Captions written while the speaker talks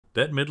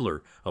Bette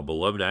Midler, a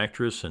beloved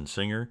actress and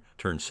singer,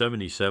 turned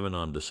 77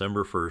 on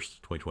December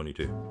 1st,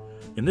 2022.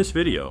 In this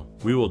video,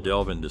 we will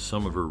delve into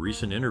some of her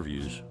recent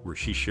interviews where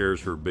she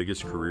shares her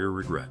biggest career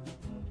regret.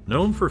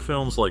 Known for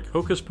films like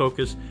Hocus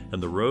Pocus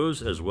and The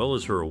Rose, as well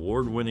as her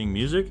award-winning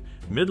music,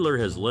 Midler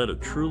has led a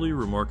truly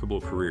remarkable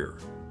career.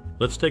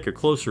 Let's take a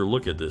closer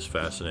look at this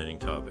fascinating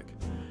topic.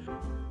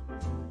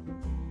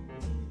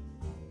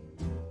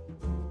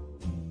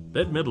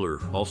 Bette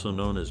Midler, also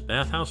known as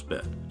Bathhouse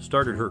Bette,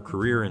 started her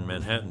career in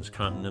Manhattan's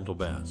Continental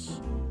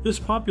Baths. This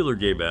popular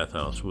gay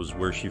bathhouse was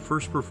where she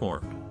first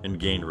performed and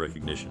gained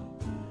recognition.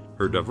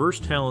 Her diverse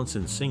talents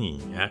in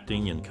singing,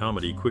 acting, and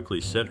comedy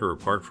quickly set her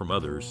apart from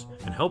others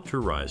and helped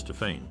her rise to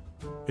fame.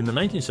 In the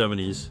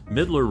 1970s,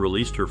 Midler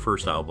released her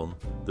first album,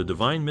 The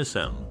Divine Miss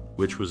M,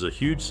 which was a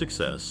huge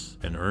success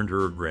and earned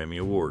her a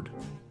Grammy Award.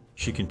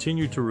 She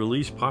continued to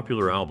release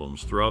popular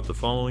albums throughout the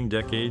following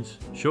decades,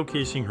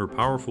 showcasing her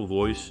powerful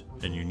voice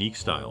and unique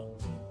style.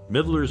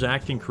 Midler's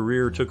acting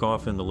career took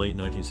off in the late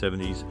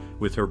 1970s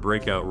with her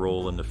breakout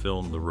role in the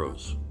film The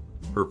Rose.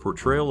 Her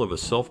portrayal of a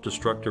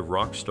self-destructive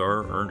rock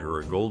star earned her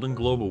a Golden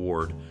Globe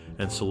Award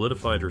and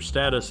solidified her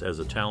status as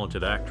a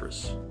talented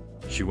actress.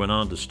 She went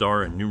on to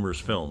star in numerous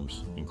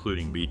films,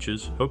 including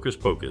Beaches, Hocus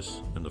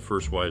Pocus, and The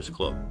First Wives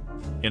Club.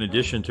 In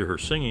addition to her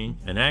singing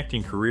and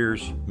acting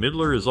careers,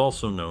 Midler is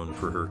also known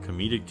for her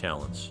comedic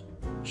talents.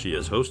 She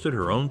has hosted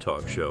her own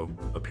talk show,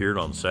 appeared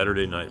on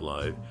Saturday Night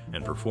Live,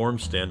 and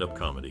performed stand-up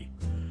comedy.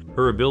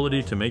 Her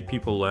ability to make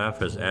people laugh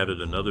has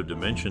added another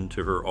dimension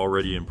to her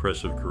already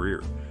impressive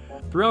career.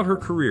 Throughout her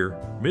career,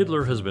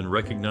 Midler has been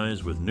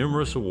recognized with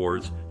numerous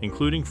awards,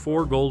 including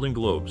 4 Golden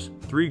Globes,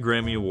 3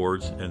 Grammy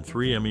Awards, and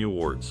 3 Emmy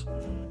Awards.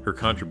 Her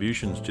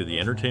contributions to the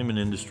entertainment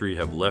industry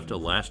have left a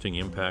lasting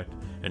impact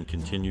and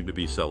continue to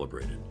be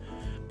celebrated.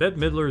 Bette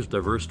Midler's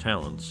diverse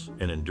talents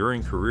and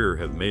enduring career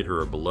have made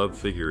her a beloved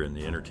figure in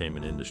the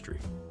entertainment industry.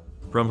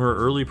 From her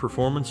early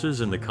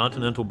performances in the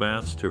Continental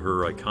Baths to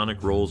her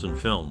iconic roles in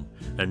film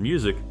and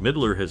music,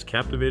 Midler has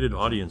captivated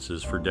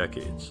audiences for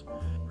decades.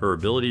 Her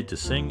ability to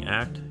sing,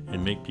 act,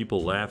 and make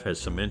people laugh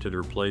has cemented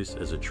her place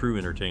as a true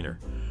entertainer.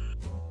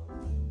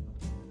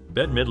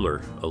 Bette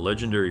Midler, a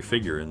legendary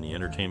figure in the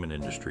entertainment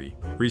industry,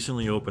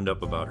 recently opened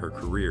up about her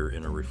career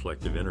in a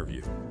reflective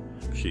interview.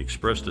 She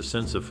expressed a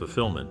sense of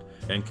fulfillment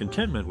and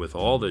contentment with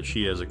all that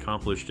she has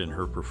accomplished in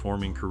her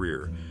performing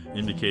career,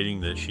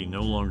 indicating that she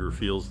no longer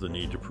feels the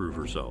need to prove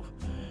herself.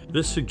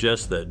 This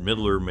suggests that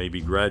Midler may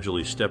be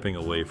gradually stepping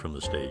away from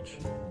the stage.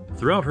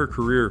 Throughout her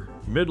career,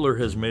 Midler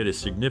has made a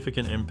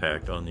significant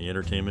impact on the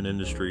entertainment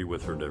industry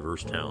with her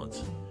diverse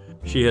talents.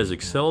 She has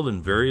excelled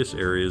in various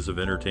areas of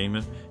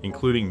entertainment,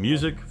 including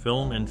music,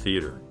 film, and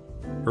theater.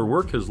 Her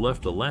work has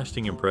left a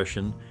lasting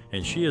impression,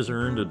 and she has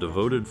earned a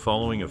devoted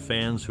following of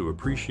fans who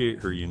appreciate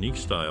her unique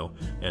style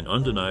and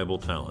undeniable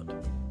talent.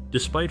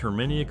 Despite her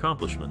many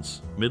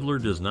accomplishments,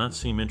 Midler does not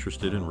seem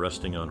interested in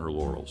resting on her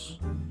laurels.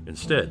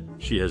 Instead,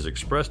 she has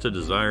expressed a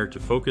desire to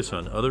focus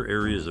on other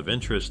areas of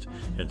interest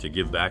and to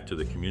give back to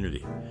the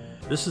community.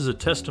 This is a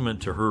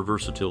testament to her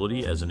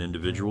versatility as an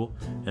individual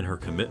and her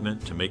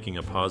commitment to making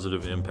a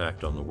positive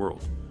impact on the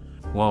world.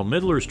 While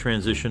Midler's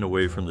transition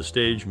away from the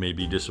stage may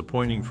be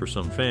disappointing for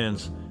some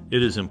fans,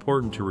 it is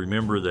important to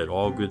remember that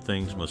all good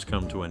things must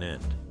come to an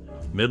end.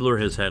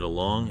 Midler has had a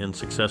long and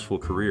successful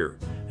career,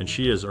 and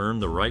she has earned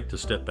the right to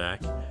step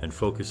back and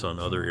focus on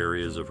other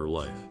areas of her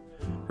life.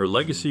 Her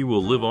legacy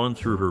will live on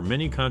through her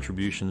many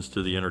contributions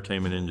to the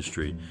entertainment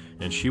industry,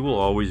 and she will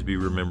always be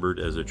remembered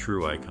as a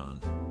true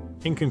icon.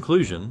 In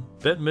conclusion,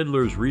 Bette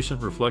Midler's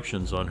recent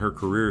reflections on her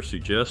career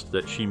suggest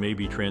that she may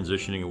be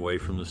transitioning away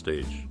from the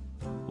stage.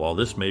 While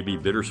this may be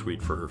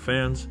bittersweet for her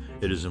fans,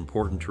 it is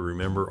important to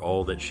remember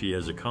all that she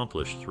has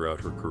accomplished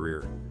throughout her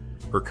career.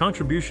 Her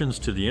contributions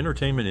to the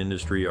entertainment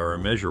industry are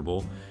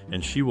immeasurable,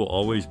 and she will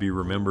always be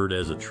remembered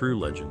as a true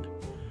legend.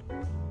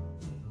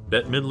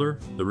 Bette Midler,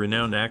 the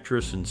renowned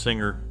actress and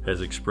singer,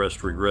 has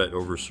expressed regret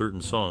over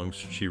certain songs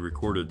she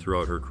recorded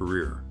throughout her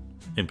career.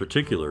 In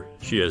particular,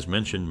 she has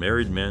mentioned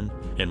Married Men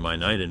and My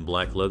Night in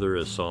Black Leather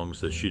as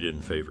songs that she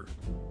didn't favor.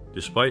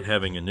 Despite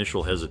having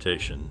initial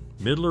hesitation,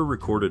 Midler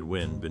recorded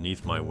Wind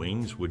Beneath My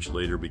Wings, which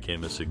later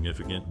became a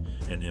significant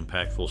and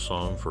impactful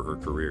song for her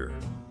career.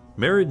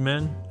 Married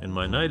Men and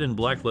My Night in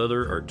Black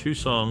Leather are 2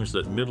 songs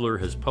that Midler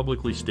has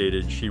publicly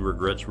stated she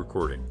regrets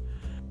recording.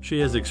 She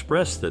has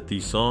expressed that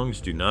these songs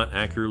do not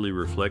accurately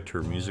reflect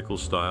her musical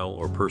style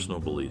or personal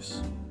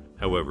beliefs.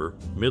 However,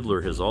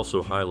 Midler has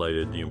also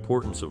highlighted the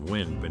importance of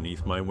Wind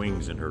Beneath My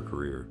Wings in her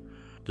career.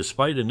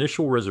 Despite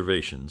initial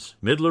reservations,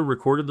 Midler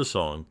recorded the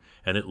song,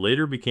 and it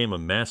later became a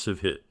massive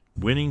hit,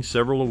 winning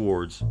several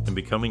awards and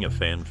becoming a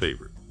fan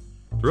favorite.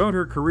 Throughout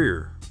her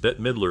career, Bette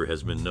Midler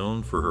has been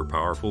known for her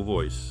powerful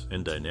voice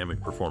and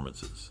dynamic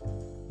performances.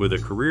 With a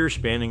career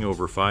spanning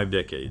over 5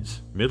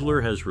 decades,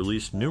 Midler has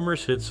released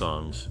numerous hit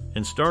songs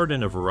and starred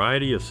in a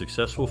variety of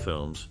successful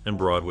films and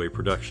Broadway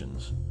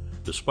productions.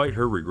 Despite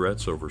her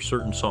regrets over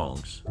certain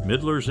songs,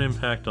 Midler's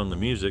impact on the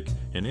music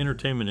and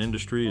entertainment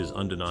industry is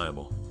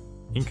undeniable.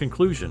 In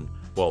conclusion,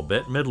 while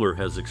Bette Midler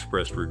has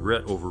expressed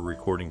regret over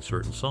recording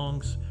certain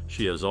songs,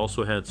 she has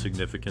also had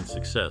significant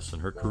success in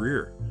her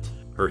career.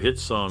 Her hit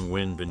song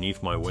Wind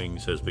Beneath My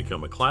Wings has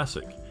become a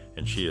classic,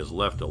 and she has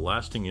left a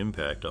lasting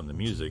impact on the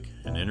music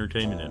and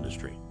entertainment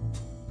industry.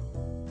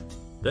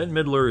 Bette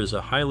Midler is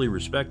a highly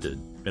respected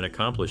and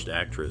accomplished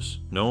actress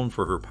known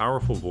for her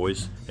powerful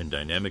voice and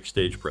dynamic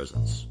stage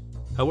presence.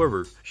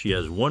 However, she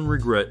has one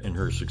regret in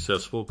her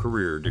successful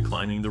career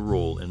declining the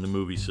role in the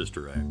movie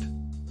Sister Act.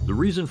 The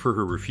reason for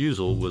her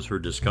refusal was her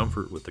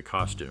discomfort with the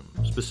costume,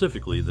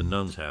 specifically the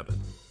nun's habit.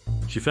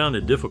 She found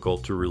it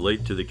difficult to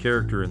relate to the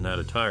character in that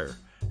attire,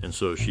 and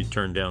so she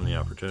turned down the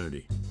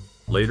opportunity.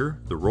 Later,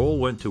 the role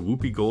went to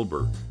Whoopi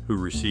Goldberg, who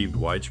received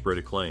widespread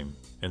acclaim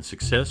and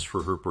success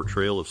for her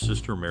portrayal of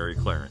Sister Mary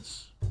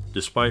Clarence.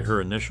 Despite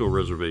her initial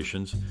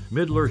reservations,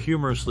 Midler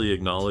humorously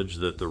acknowledged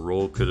that the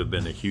role could have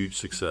been a huge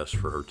success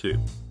for her too.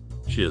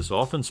 She has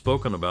often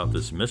spoken about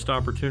this missed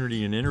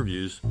opportunity in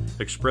interviews,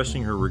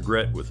 expressing her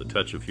regret with a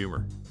touch of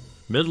humor.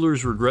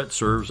 Midler's regret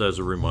serves as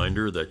a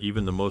reminder that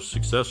even the most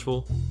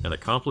successful and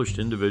accomplished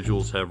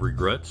individuals have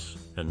regrets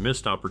and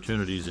missed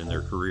opportunities in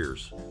their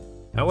careers.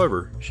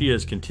 However, she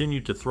has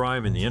continued to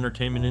thrive in the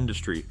entertainment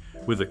industry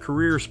with a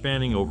career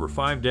spanning over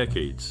 5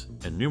 decades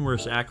and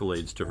numerous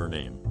accolades to her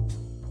name.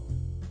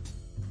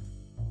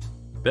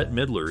 Bette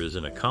Midler is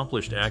an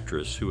accomplished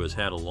actress who has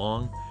had a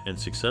long and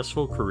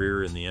successful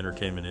career in the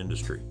entertainment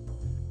industry.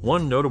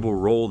 One notable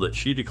role that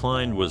she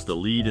declined was the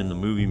lead in the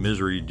movie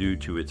Misery due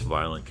to its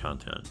violent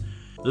content.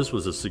 This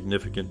was a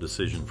significant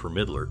decision for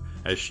Midler,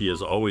 as she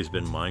has always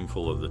been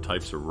mindful of the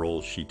types of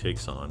roles she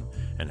takes on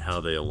and how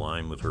they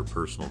align with her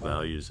personal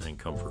values and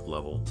comfort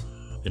level.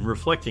 In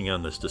reflecting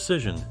on this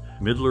decision,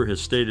 Midler has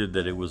stated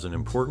that it was an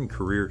important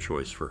career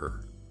choice for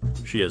her.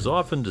 She has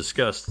often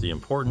discussed the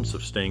importance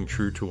of staying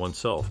true to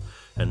oneself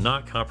and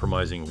not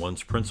compromising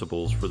one's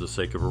principles for the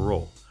sake of a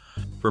role.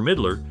 For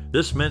Midler,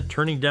 this meant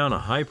turning down a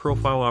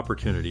high-profile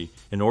opportunity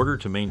in order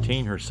to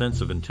maintain her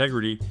sense of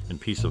integrity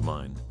and peace of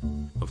mind.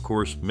 Of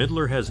course,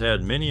 Midler has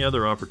had many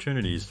other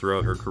opportunities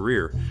throughout her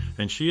career,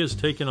 and she has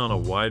taken on a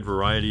wide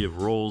variety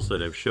of roles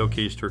that have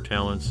showcased her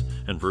talents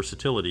and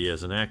versatility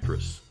as an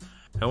actress.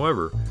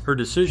 However, her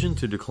decision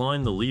to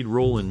decline the lead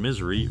role in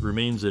Misery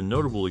remains a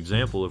notable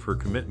example of her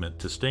commitment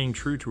to staying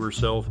true to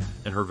herself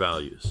and her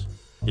values.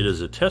 It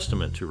is a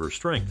testament to her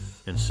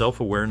strength and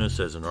self-awareness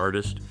as an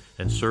artist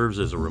and serves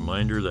as a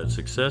reminder that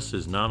success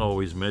is not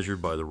always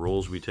measured by the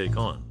roles we take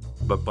on,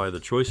 but by the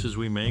choices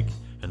we make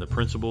and the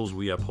principles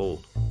we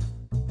uphold.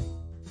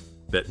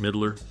 Bette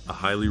Midler, a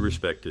highly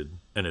respected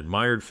and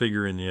admired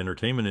figure in the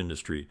entertainment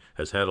industry,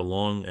 has had a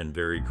long and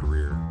varied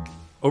career.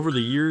 Over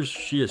the years,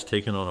 she has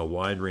taken on a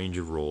wide range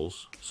of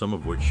roles, some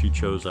of which she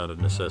chose out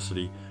of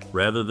necessity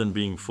rather than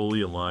being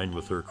fully aligned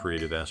with her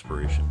creative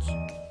aspirations.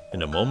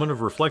 In a moment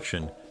of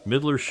reflection,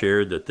 Midler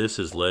shared that this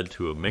has led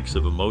to a mix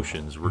of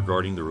emotions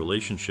regarding the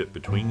relationship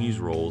between these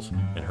roles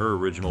and her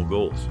original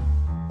goals.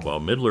 While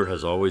Midler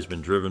has always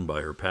been driven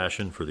by her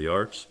passion for the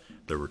arts,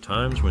 there were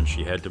times when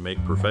she had to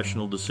make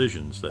professional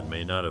decisions that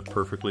may not have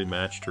perfectly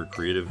matched her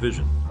creative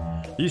vision.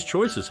 These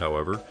choices,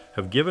 however,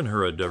 have given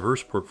her a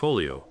diverse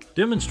portfolio,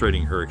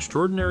 demonstrating her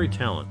extraordinary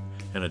talent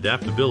and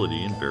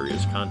adaptability in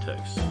various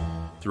contexts.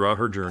 Throughout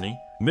her journey,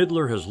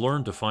 Midler has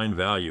learned to find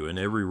value in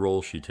every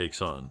role she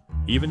takes on,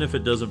 even if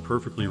it doesn't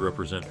perfectly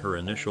represent her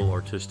initial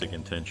artistic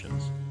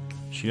intentions.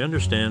 She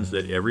understands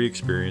that every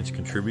experience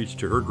contributes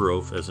to her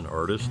growth as an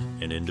artist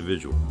and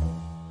individual.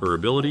 Her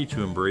ability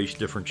to embrace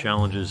different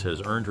challenges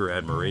has earned her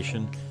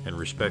admiration and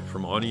respect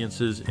from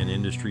audiences and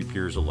industry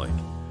peers alike.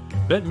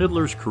 Bette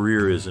Midler's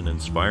career is an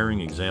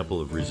inspiring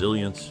example of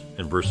resilience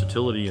and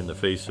versatility in the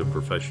face of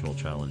professional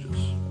challenges.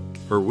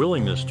 Her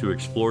willingness to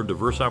explore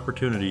diverse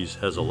opportunities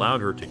has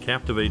allowed her to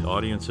captivate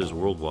audiences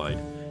worldwide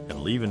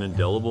and leave an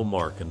indelible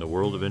mark in the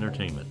world of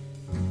entertainment.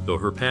 Though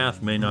her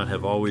path may not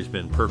have always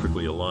been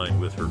perfectly aligned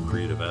with her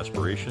creative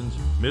aspirations,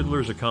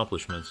 Midler's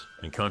accomplishments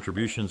and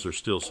contributions are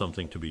still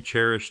something to be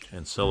cherished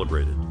and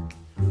celebrated.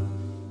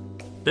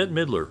 Bette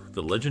Midler,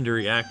 the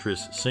legendary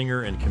actress,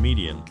 singer, and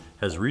comedian,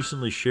 has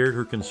recently shared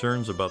her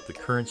concerns about the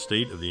current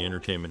state of the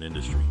entertainment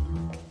industry.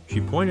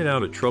 She pointed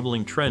out a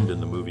troubling trend in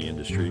the movie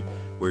industry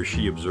where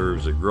she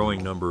observes a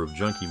growing number of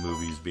junkie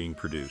movies being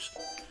produced.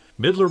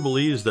 Midler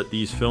believes that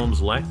these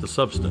films lack the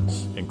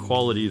substance and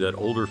quality that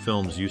older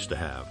films used to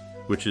have,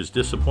 which is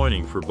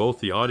disappointing for both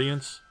the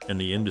audience and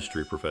the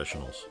industry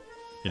professionals.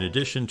 In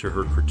addition to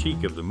her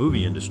critique of the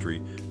movie industry,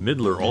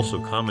 Midler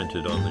also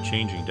commented on the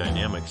changing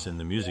dynamics in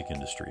the music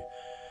industry.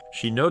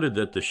 She noted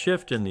that the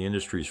shift in the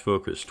industry's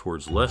focus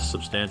towards less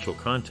substantial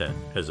content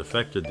has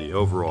affected the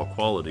overall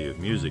quality of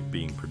music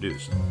being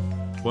produced.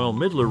 While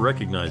Midler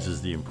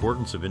recognizes the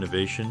importance of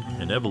innovation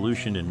and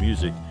evolution in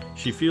music,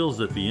 she feels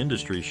that the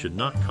industry should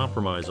not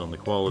compromise on the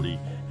quality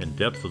and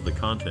depth of the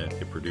content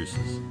it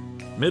produces.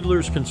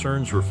 Midler's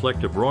concerns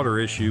reflect a broader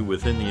issue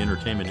within the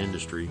entertainment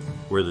industry,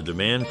 where the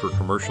demand for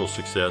commercial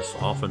success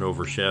often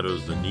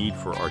overshadows the need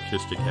for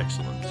artistic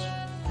excellence.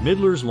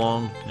 Midler's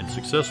long and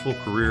successful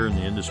career in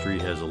the industry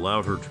has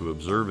allowed her to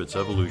observe its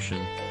evolution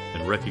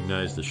and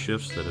recognize the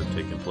shifts that have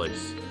taken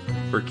place.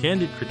 Her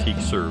candid critique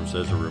serves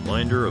as a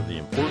reminder of the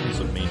importance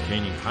of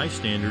maintaining high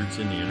standards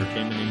in the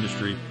entertainment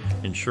industry,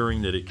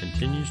 ensuring that it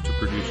continues to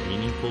produce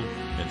meaningful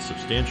and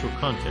substantial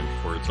content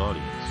for its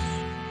audience.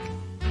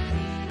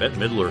 Bette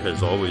Midler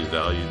has always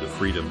valued the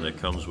freedom that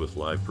comes with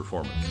live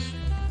performance.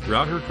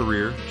 Throughout her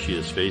career, she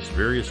has faced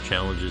various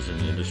challenges in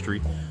the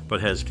industry, but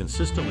has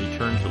consistently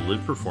turned to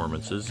live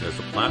performances as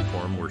a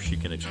platform where she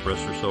can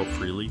express herself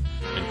freely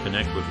and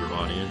connect with her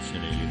audience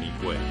in a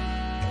unique way.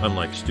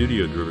 Unlike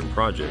studio-driven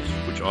projects,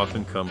 which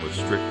often come with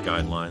strict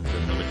guidelines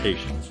and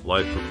limitations,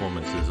 live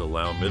performances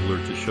allow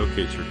Midler to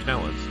showcase her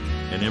talents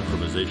and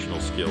improvisational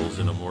skills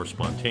in a more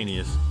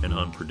spontaneous and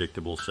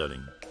unpredictable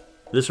setting.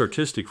 This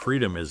artistic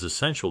freedom is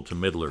essential to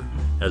Midler,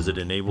 as it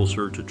enables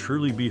her to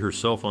truly be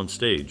herself on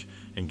stage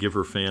and give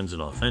her fans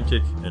an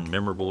authentic and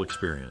memorable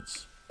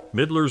experience.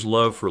 Midler's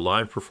love for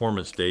live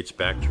performance dates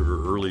back to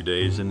her early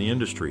days in the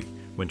industry,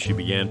 when she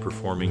began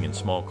performing in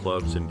small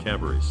clubs and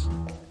cabarets.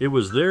 It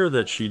was there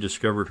that she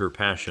discovered her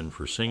passion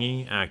for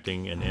singing,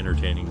 acting, and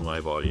entertaining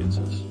live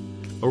audiences.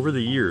 Over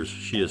the years,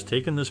 she has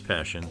taken this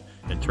passion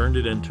and turned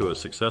it into a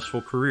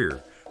successful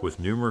career, with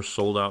numerous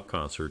sold-out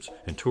concerts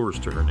and tours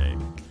to her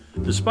name.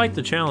 Despite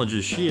the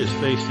challenges she has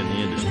faced in the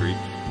industry,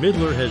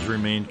 Midler has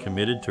remained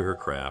committed to her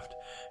craft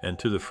and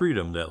to the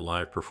freedom that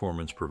live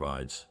performance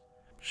provides.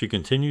 She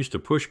continues to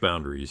push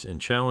boundaries and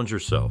challenge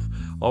herself,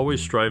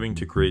 always striving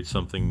to create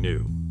something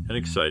new and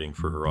exciting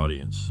for her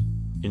audience.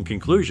 In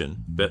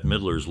conclusion, Bette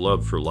Midler's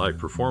love for live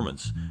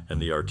performance and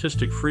the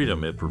artistic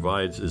freedom it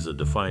provides is a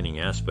defining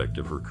aspect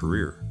of her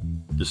career.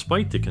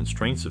 Despite the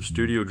constraints of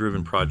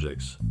studio-driven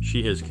projects,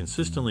 she has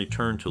consistently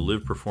turned to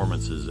live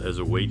performances as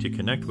a way to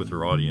connect with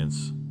her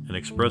audience and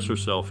express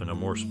herself in a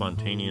more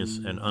spontaneous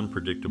and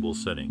unpredictable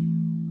setting.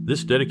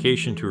 This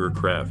dedication to her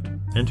craft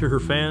and to her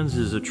fans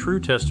is a true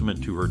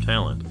testament to her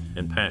talent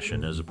and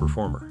passion as a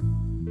performer.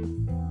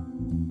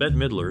 Bette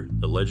Midler,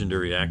 the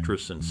legendary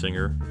actress and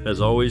singer,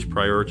 has always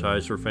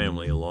prioritized her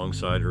family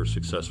alongside her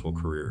successful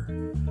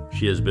career.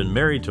 She has been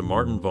married to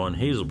Martin von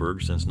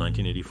Hazelberg since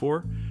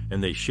 1984,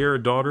 and they share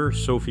a daughter,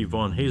 Sophie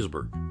von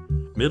Hazelberg.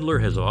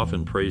 Midler has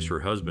often praised her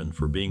husband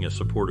for being a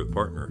supportive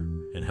partner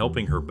and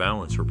helping her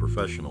balance her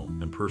professional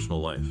and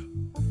personal life.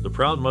 The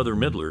proud mother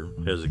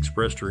Midler has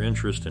expressed her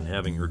interest in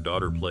having her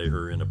daughter play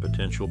her in a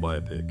potential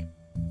biopic.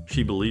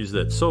 She believes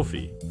that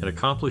Sophie, an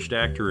accomplished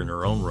actor in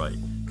her own right,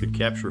 could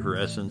capture her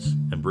essence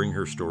and bring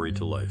her story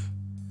to life.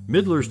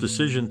 Midler's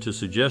decision to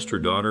suggest her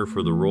daughter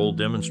for the role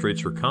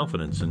demonstrates her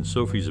confidence in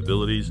Sophie's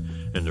abilities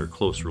and their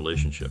close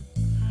relationship.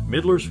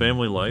 Midler's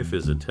family life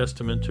is a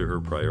testament to her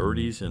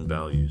priorities and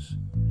values.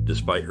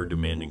 Despite her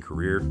demanding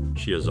career,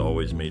 she has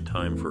always made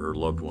time for her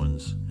loved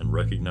ones and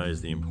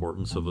recognized the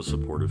importance of a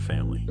supportive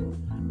family.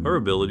 Her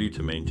ability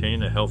to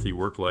maintain a healthy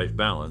work-life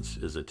balance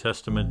is a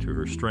testament to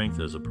her strength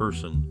as a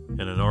person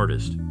and an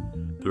artist.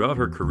 Throughout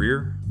her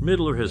career,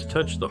 Midler has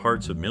touched the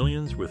hearts of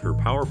millions with her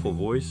powerful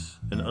voice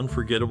and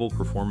unforgettable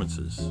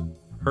performances.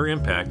 Her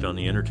impact on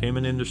the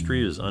entertainment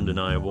industry is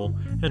undeniable,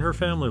 and her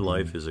family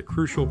life is a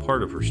crucial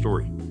part of her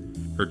story.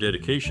 Her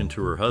dedication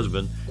to her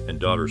husband and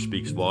daughter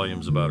speaks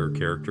volumes about her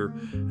character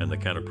and the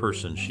kind of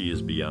person she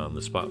is beyond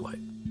the spotlight.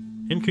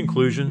 In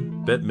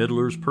conclusion, Bette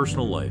Midler's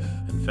personal life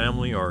and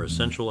family are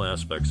essential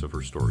aspects of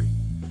her story.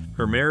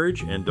 Her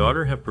marriage and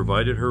daughter have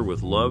provided her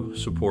with love,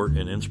 support,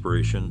 and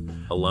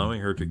inspiration,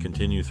 allowing her to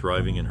continue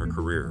thriving in her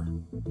career.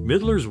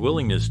 Midler's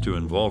willingness to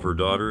involve her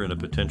daughter in a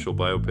potential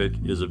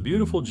biopic is a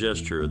beautiful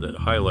gesture that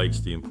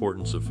highlights the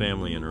importance of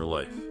family in her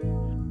life.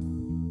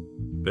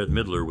 Bette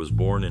Midler was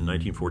born in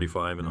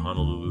 1945 in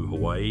Honolulu,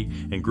 Hawaii,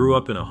 and grew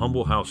up in a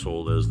humble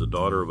household as the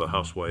daughter of a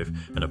housewife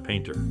and a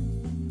painter.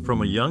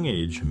 From a young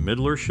age,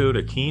 Midler showed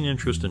a keen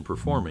interest in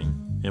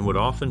performing and would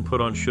often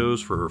put on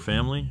shows for her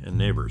family and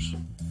neighbors.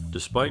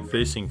 Despite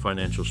facing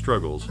financial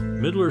struggles,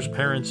 Midler's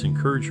parents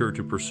encouraged her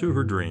to pursue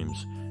her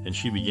dreams, and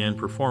she began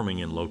performing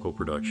in local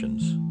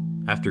productions.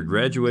 After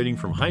graduating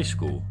from high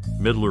school,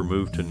 Midler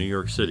moved to New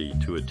York City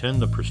to attend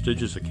the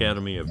prestigious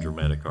Academy of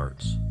Dramatic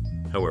Arts.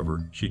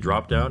 However, she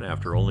dropped out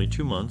after only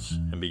 2 months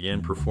and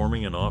began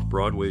performing in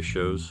off-Broadway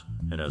shows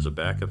and as a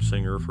backup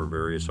singer for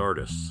various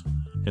artists.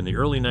 In the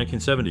early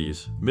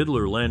 1970s,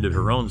 Midler landed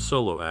her own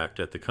solo act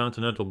at the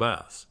Continental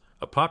Baths,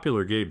 a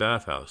popular gay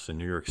bathhouse in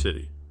New York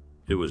City.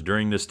 It was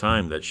during this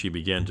time that she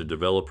began to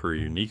develop her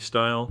unique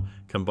style,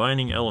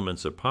 combining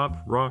elements of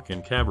pop, rock,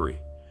 and cabaret.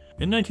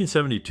 In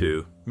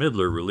 1972,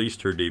 Midler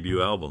released her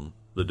debut album,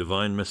 The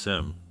Divine Miss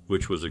M,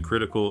 which was a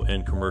critical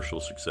and commercial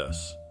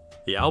success.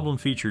 The album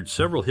featured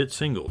several hit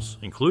singles,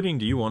 including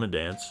Do You Want to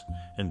Dance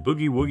and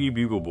Boogie Woogie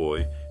Bugle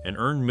Boy, and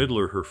earned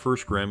Midler her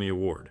first Grammy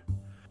Award.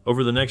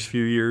 Over the next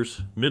few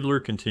years,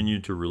 Midler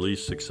continued to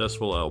release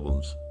successful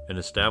albums and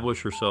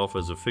establish herself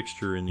as a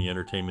fixture in the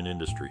entertainment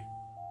industry.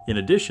 In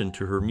addition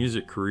to her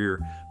music career,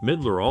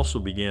 Midler also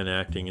began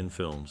acting in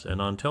films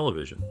and on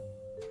television.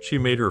 She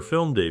made her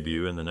film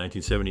debut in the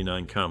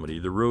 1979 comedy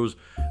The Rose,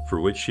 for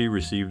which she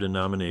received a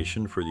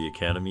nomination for the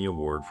Academy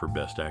Award for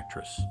Best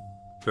Actress.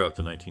 Throughout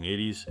the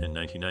 1980s and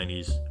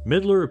 1990s,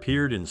 Midler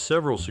appeared in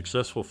several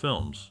successful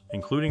films,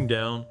 including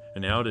Down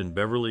and Out in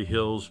Beverly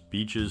Hills,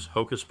 Beaches,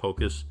 Hocus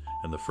Pocus,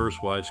 and The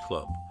First Wives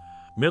Club.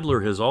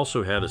 Midler has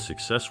also had a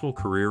successful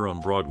career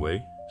on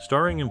Broadway,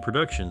 starring in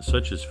productions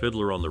such as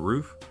Fiddler on the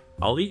Roof,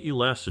 I'll Eat You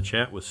Last to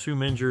Chat with Sue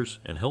Mengers,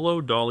 and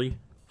Hello, Dolly,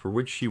 for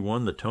which she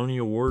won the Tony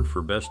Award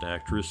for Best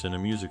Actress in a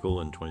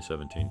Musical in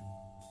 2017.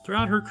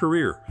 Throughout her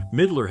career,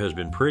 Midler has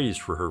been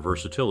praised for her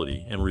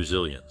versatility and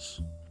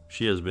resilience.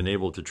 She has been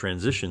able to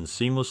transition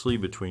seamlessly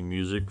between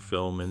music,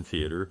 film, and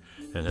theater,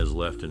 and has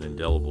left an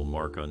indelible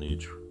mark on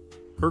each.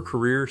 Her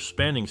career,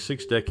 spanning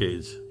 6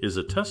 decades, is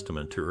a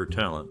testament to her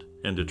talent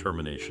and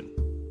determination.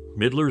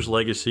 Midler's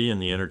legacy in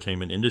the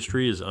entertainment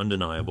industry is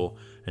undeniable,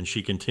 and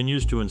she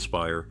continues to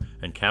inspire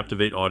and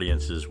captivate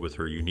audiences with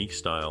her unique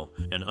style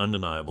and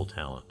undeniable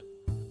talent.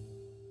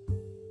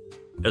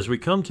 As we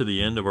come to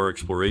the end of our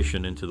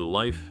exploration into the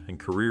life and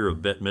career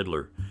of Bette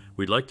Midler,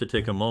 we'd like to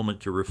take a moment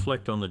to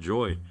reflect on the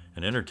joy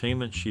and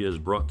entertainment she has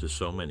brought to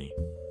so many.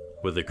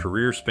 With a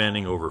career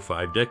spanning over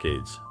 5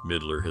 decades,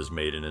 Midler has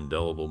made an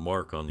indelible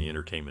mark on the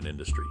entertainment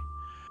industry.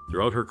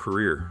 Throughout her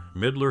career,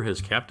 Midler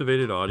has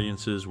captivated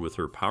audiences with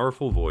her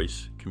powerful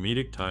voice,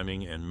 comedic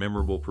timing, and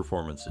memorable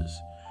performances.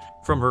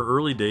 From her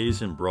early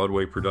days in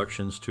Broadway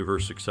productions to her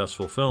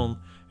successful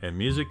film and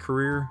music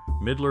career,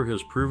 Midler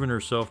has proven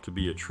herself to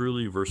be a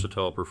truly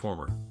versatile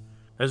performer.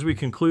 As we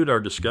conclude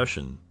our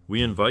discussion,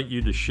 we invite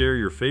you to share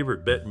your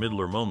favorite Bette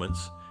Midler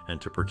moments and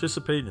to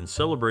participate in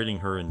celebrating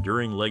her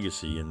enduring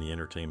legacy in the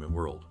entertainment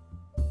world.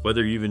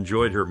 Whether you've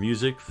enjoyed her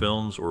music,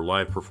 films, or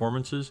live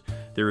performances,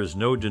 there is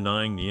no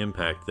denying the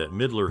impact that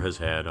Midler has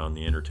had on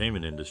the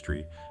entertainment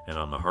industry and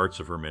on the hearts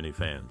of her many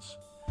fans.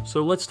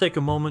 So let's take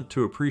a moment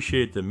to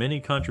appreciate the many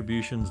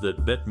contributions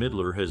that Bette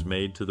Midler has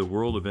made to the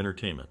world of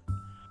entertainment.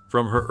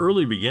 From her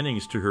early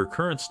beginnings to her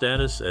current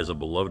status as a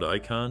beloved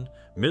icon,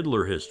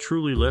 Midler has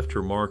truly left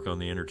her mark on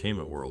the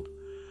entertainment world.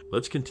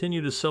 Let's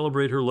continue to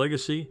celebrate her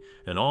legacy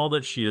and all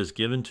that she has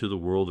given to the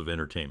world of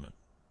entertainment.